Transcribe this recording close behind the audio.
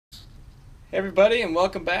Hey everybody, and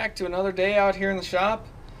welcome back to another day out here in the shop.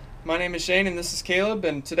 My name is Shane and this is Caleb,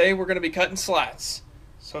 and today we're going to be cutting slats.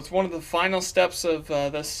 So it's one of the final steps of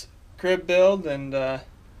this crib build, and I'm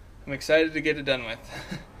excited to get it done with.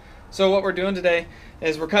 So what we're doing today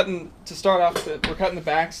is we're cutting the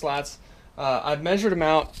back slats. I've measured them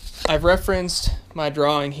out. I've referenced my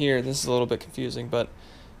drawing here. This is a little bit confusing, but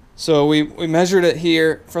so we measured it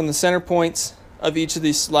here from the center points of each of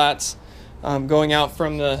these slats, going out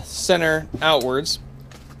from the center outwards.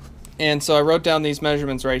 And so I wrote down these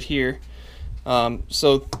measurements right here.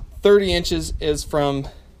 So 30 inches is from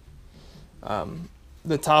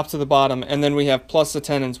the top to the bottom, and then we have plus the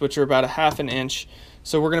tenons, which are about a ½ an inch.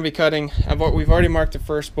 So we're going to be cutting, we've already marked the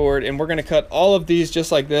first board, and we're going to cut all of these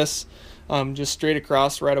just like this, just straight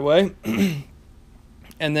across right away.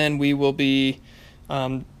 And then we will be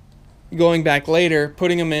going back later,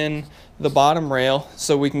 putting them in the bottom rail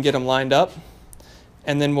so we can get them lined up,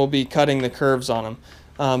 and then we'll be cutting the curves on them.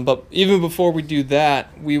 But even before we do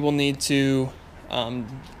that, we will need to I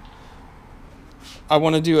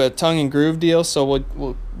want to do a tongue and groove deal, so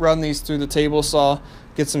we'll run these through the table saw,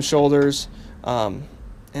 get some shoulders and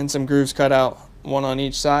some grooves cut out, one on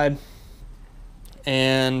each side,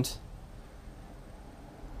 and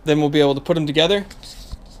then we'll be able to put them together.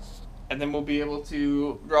 And then we'll be able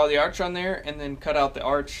to draw the arch on there and then cut out the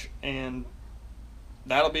arch, and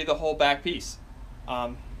that'll be the whole back piece.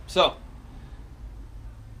 So,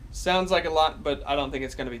 sounds like a lot, but I don't think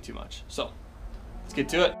it's going to be too much. So, let's get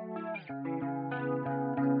to it.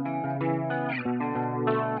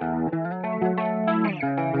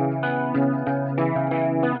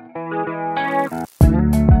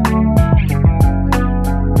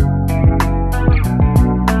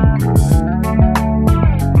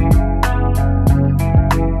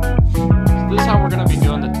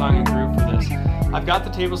 I've got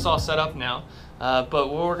the table saw set up now, but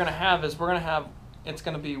what we're going to have is it's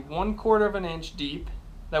going to be 1/4 of an inch deep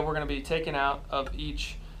that we're going to be taking out of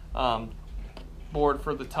each board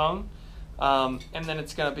for the tongue, and then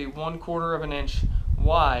it's going to be 1/4 of an inch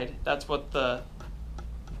wide. That's what the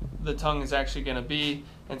tongue is actually going to be,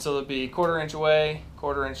 and so it'll be 1/4 inch away,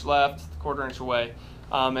 1/4 inch left, 1/4 inch away,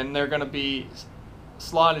 and they're going to be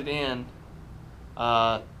slotted in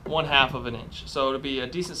 1/2 of an inch. So it'll be a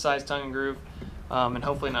decent sized tongue and groove. And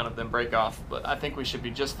hopefully none of them break off, but I think we should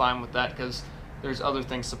be just fine with that because there's other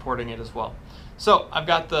things supporting it as well. So I've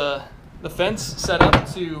got the fence set up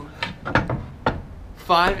to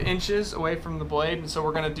 5 inches away from the blade, and so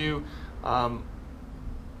we're going to do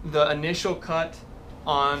the initial cut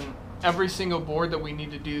on every single board that we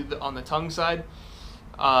need to do on the tongue side.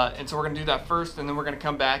 And so we're going to do that first, and then we're going to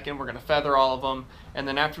come back and we're going to feather all of them, and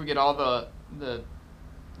then after we get all the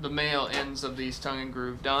male ends of these tongue and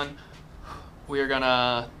groove done, we are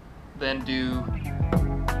gonna then do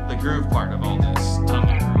the groove part of all this tongue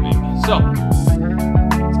and grooving. So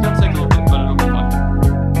it's gonna take a little bit, but it'll be fun.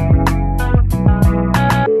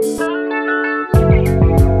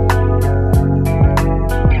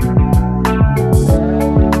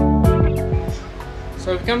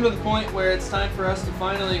 So we've come to the point where it's time for us to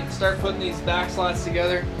finally start putting these back slats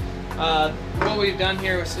together. What we've done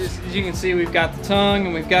here is, as you can see, we've got the tongue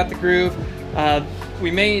and we've got the groove.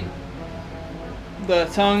 We made the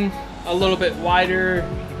tongue a little bit wider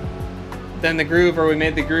than the groove, or we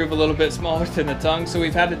made the groove a little bit smaller than the tongue, so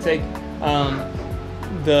we've had to take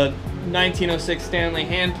the 1906 Stanley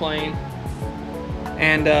hand plane,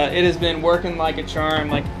 and it has been working like a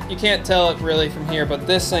charm. Like, you can't tell it really from here, but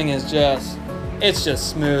this thing is just, it's just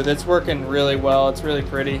smooth. It's working really well. It's really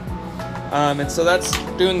pretty, and so that's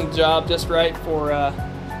doing the job just right for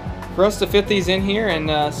us to fit these in here.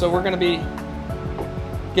 And so we're going to be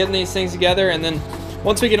getting these things together, and then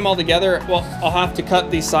once we get them all together, well, I'll have to cut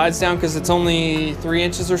these sides down because it's only 3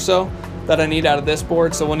 inches or so that I need out of this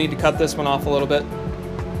board, so we'll need to cut this one off a little bit,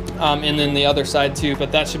 and then the other side too,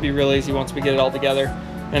 but that should be real easy once we get it all together,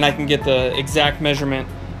 and I can get the exact measurement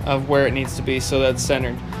of where it needs to be so that it's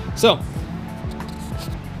centered. So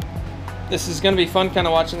this is going to be fun, kind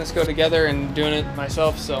of watching this go together and doing it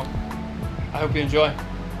myself, so I hope you enjoy.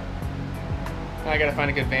 I gotta find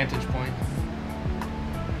a good vantage point.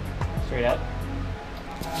 Straight up.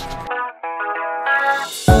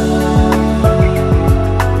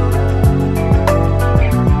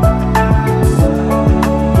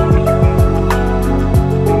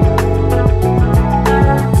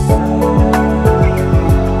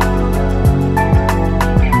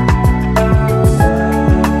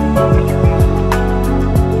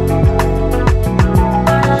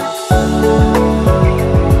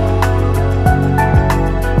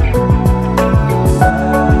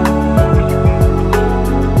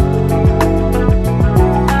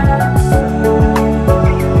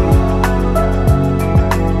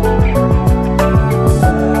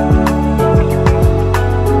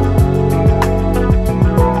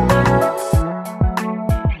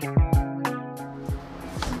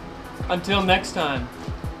 Until next time,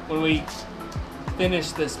 when we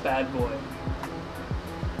finish this bad boy.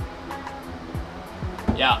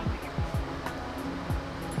 Yeah.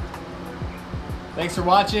 Thanks for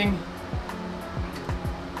watching.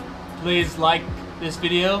 Please like this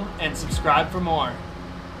video and subscribe for more.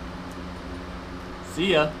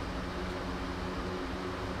 See ya.